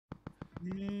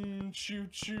Choo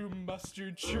choo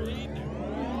mustard train.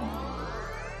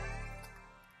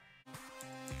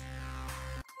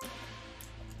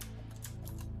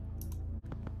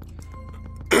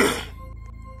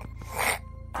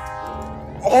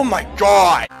 Oh my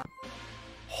god!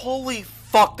 Holy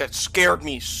fuck, that scared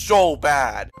me so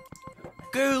bad.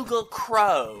 Google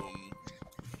Chrome.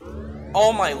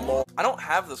 Oh my lord. I don't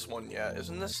have this one yet.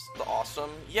 Isn't this awesome?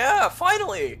 Yeah,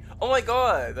 finally! Oh my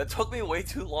god, that took me way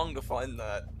too long to find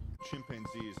that.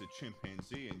 Chimpanzee is a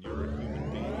chimpanzee and you're a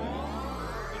human being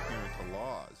that is adherent to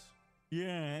laws.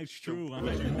 Yeah, it's true. So, I'm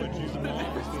would you-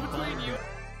 Between you.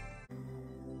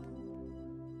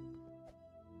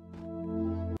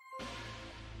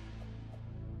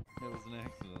 That was an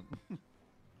accident.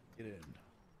 Get in.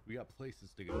 We got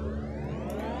places to go.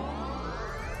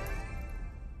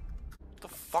 What the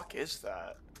fuck is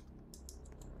that?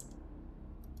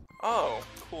 Oh,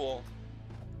 cool.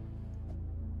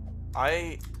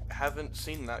 I haven't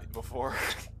seen that before.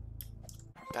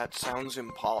 That sounds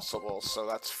impossible, so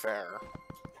that's fair.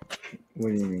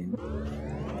 What do you mean?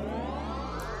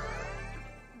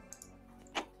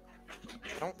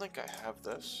 I don't think I have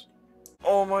this.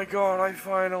 Oh my god, I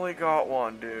finally got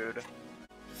one, dude.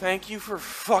 Thank you for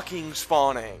fucking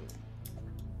spawning.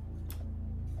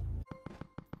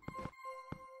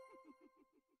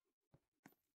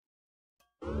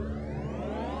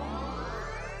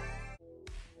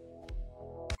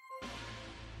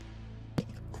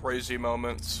 Crazy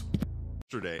moments.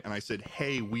 Yesterday, and I said,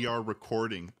 "Hey, we are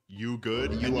recording. You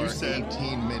good?" You and are you said,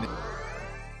 18 minutes.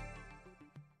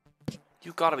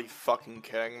 You gotta be fucking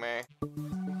kidding me.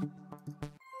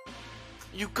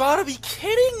 You gotta be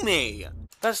kidding me!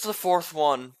 That's the fourth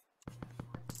one.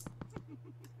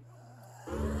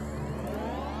 Uh-oh,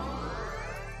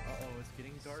 it's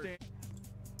getting dark.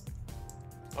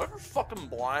 Are you fucking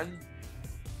blind?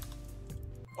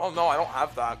 Oh no, I don't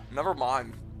have that. Never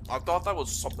mind. I thought that was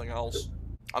something else.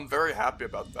 I'm very happy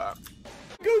about that.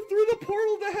 Go through the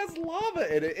portal that has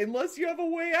lava in it unless you have a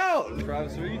way out.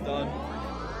 Travis, what are you done?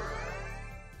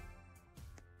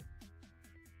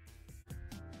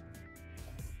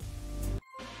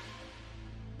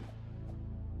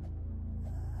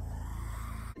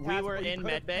 We were in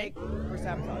medbay. For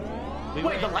sabotage. We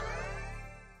were in...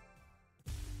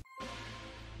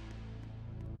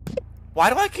 Why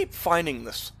do I keep finding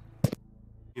this?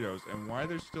 and why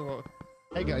there's still a...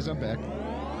 Hey guys, I'm back.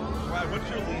 Brad, what's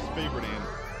your least favorite animal?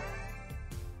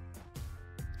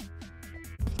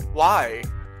 Why?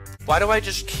 Why do I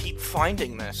just keep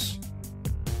finding this?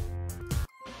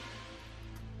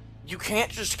 You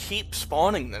can't just keep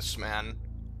spawning this, man.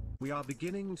 We are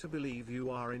beginning to believe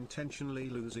you are intentionally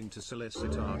losing to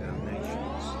solicit our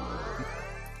donations.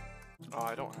 Oh,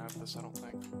 I don't have this, I don't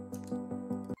think.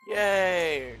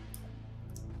 Yay!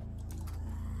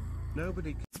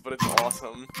 Nobody. But it's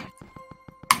awesome.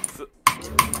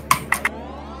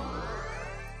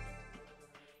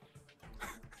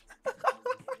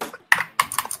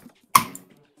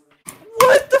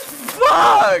 What the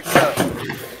fuck?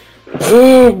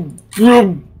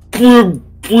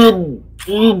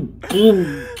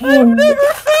 I've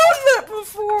never found that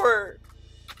before!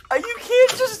 You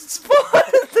can't just spawn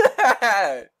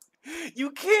that!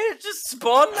 You can't just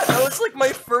spawn that! That was like my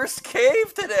first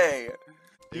cave today!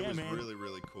 It Yeah, was man. really,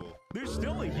 really cool. There's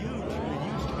still a huge community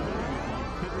of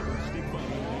hit and stick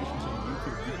donations on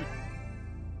YouTube.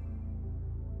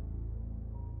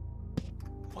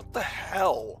 What the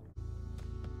hell?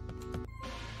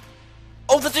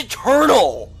 Oh, that's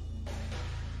eternal!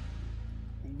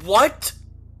 What?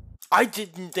 I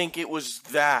didn't think it was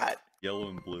that. Yellow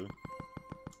and blue.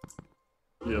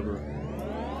 Yeah, bro.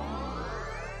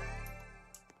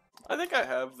 I think I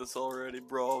have this already,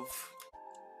 bro.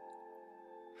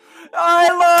 I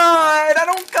lied! I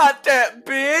don't got that,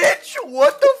 bitch!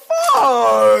 What the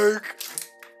fuck?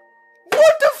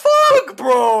 What the fuck,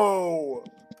 bro?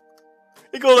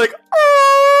 You go like,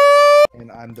 oh!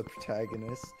 And I'm the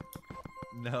protagonist.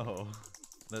 No,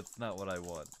 that's not what I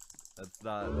want. That's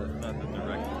not the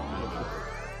director's vision.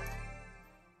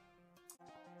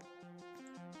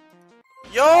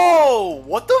 Yo!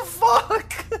 What the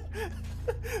fuck?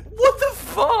 What the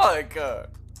fuck?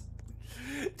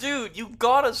 Dude, you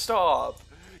gotta stop.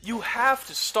 You have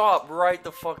to stop right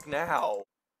the fuck now.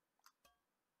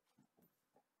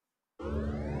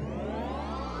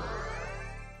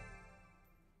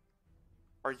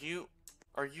 Are you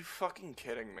fucking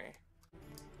kidding me?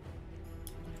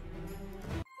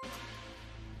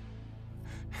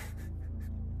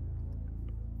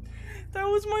 That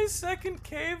was my second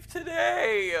cave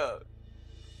today!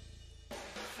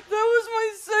 That was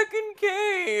my second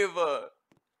cave!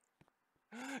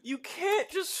 You can't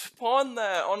just spawn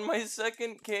that on my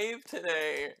second cave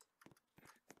today.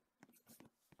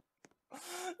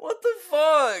 What the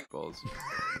fuck? Balls.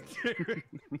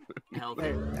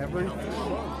 Hey, every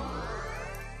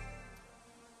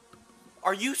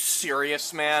Are you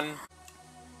serious, man?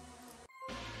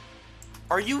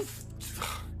 Are you...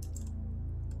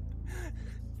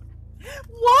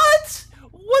 What?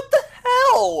 What the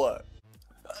hell?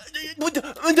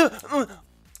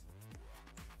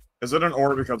 Is it an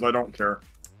or because I don't care?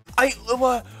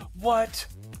 What?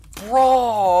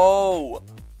 Bro!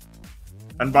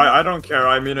 And by I don't care,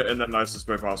 I mean it in the nicest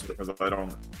way possible because I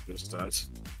don't understand.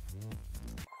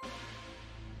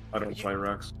 I don't play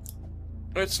Rex.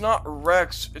 It's not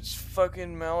Rex, it's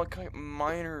fucking Malachite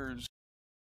miners.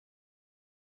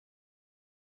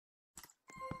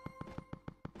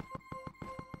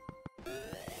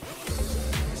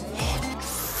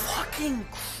 Fucking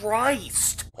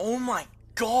Christ! Oh my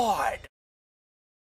god!